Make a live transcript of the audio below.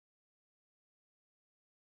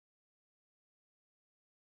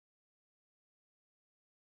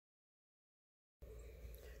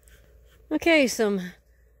Okay, some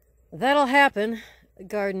that'll happen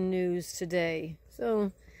garden news today.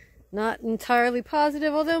 So, not entirely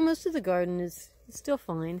positive, although most of the garden is still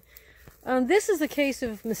fine. This is a case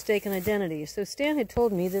of mistaken identity. So Stan had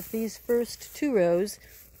told me that these first 2 rows,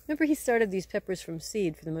 remember he started these peppers from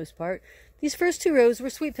seed for the most part, these first 2 rows were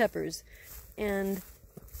sweet peppers. And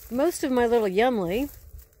most of my little yumly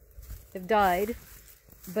have died,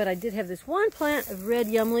 but I did have this one plant of red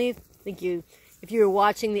yumly. If you were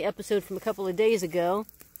watching the episode from a couple of days ago,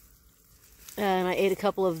 and I ate a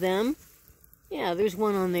couple of them. Yeah, there's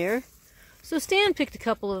one on there. So Stan picked a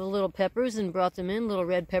couple of the little peppers and brought them in, little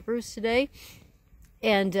red peppers today.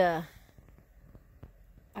 And I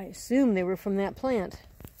assume they were from that plant.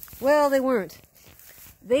 Well, they weren't.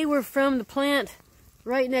 They were from the plant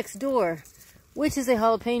right next door, which is a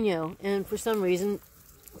jalapeno. And for some reason,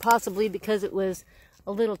 possibly because it was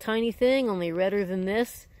a little tiny thing, only redder than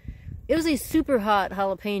this, it was a super hot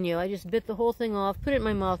jalapeno. I just bit the whole thing off, put it in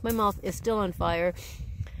my mouth. My mouth is still on fire.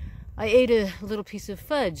 I ate a little piece of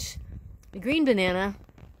fudge, a green banana,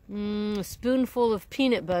 a spoonful of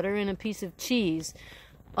peanut butter, and a piece of cheese,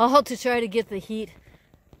 all to try to get the heat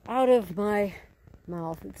out of my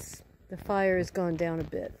mouth. The fire has gone down a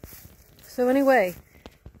bit. So anyway,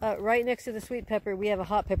 right next to the sweet pepper, we have a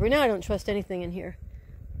hot pepper. Now I don't trust anything in here.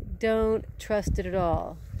 Don't trust it at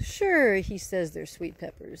all. Sure, he says they're sweet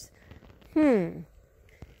peppers.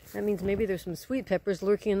 That means maybe there's some sweet peppers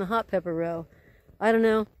lurking in the hot pepper row. I don't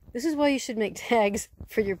know. This is why you should make tags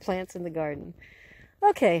for your plants in the garden.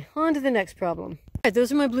 Okay, on to the next problem. Alright,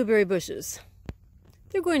 those are my blueberry bushes.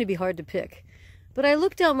 They're going to be hard to pick. But I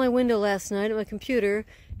looked out my window last night at my computer,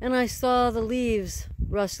 and I saw the leaves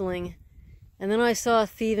rustling. And then I saw a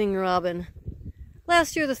thieving robin.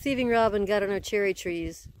 Last year, the thieving robin got on our cherry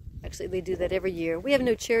trees. Actually, they do that every year. We have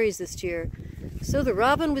no cherries this year. So the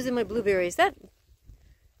robin was in my blueberries. That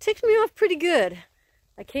ticked me off pretty good.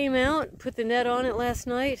 I came out, put the net on it last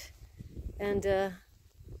night, and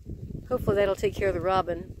hopefully that'll take care of the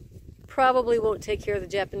robin. Probably won't take care of the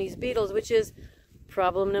Japanese beetles, which is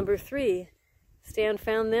problem number 3. Stan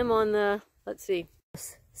found them on the, let's see.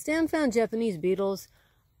 Stan found Japanese beetles.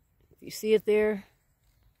 If you see it there,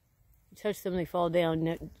 you touch them, they fall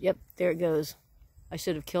down. Yep, there it goes. I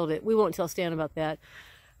should have killed it. We won't tell Stan about that.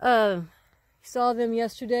 Saw them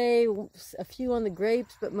yesterday, a few on the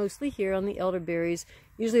grapes, but mostly here on the elderberries.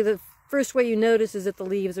 Usually the first way you notice is that the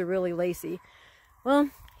leaves are really lacy.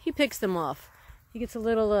 Well, he picks them off. He gets a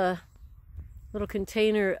little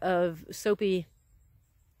container of soapy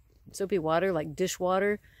water, like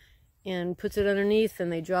dishwater, and puts it underneath,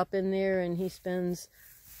 and they drop in there, and he spends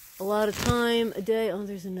a lot of time a day. Oh,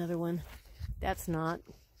 there's another one. That's not,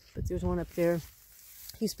 but there's one up there.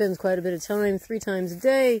 He spends quite a bit of time, 3 times a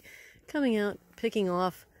day, coming out, picking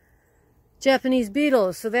off Japanese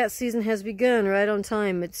beetles. So that season has begun right on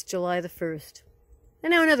time. It's July the 1st.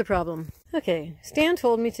 And now another problem. Okay, Stan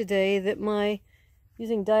told me today that my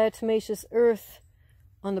using diatomaceous earth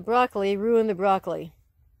on the broccoli ruined the broccoli.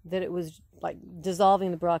 That it was like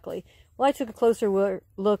dissolving the broccoli. Well, I took a closer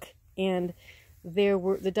look, and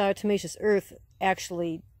the diatomaceous earth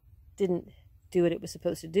actually didn't do what it was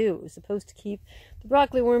supposed to do. It was supposed to keep the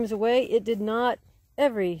broccoli worms away. It did not.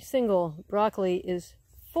 Every single broccoli is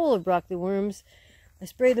full of broccoli worms. I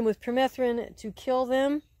sprayed them with permethrin to kill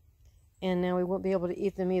them, and now we won't be able to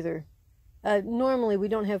eat them either. Normally we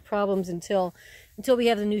don't have problems until we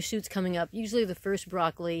have the new shoots coming up. Usually the first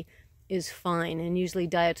broccoli is fine, and usually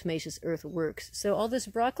diatomaceous earth works. So all this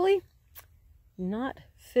broccoli, not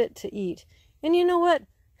fit to eat. And you know what?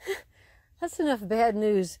 That's enough bad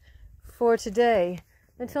news for today.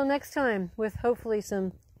 Until next time, with hopefully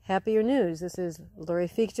some happier news. This is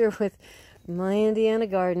Fiechter with my Indiana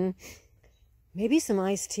garden. Maybe some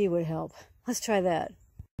iced tea would help. Let's try that.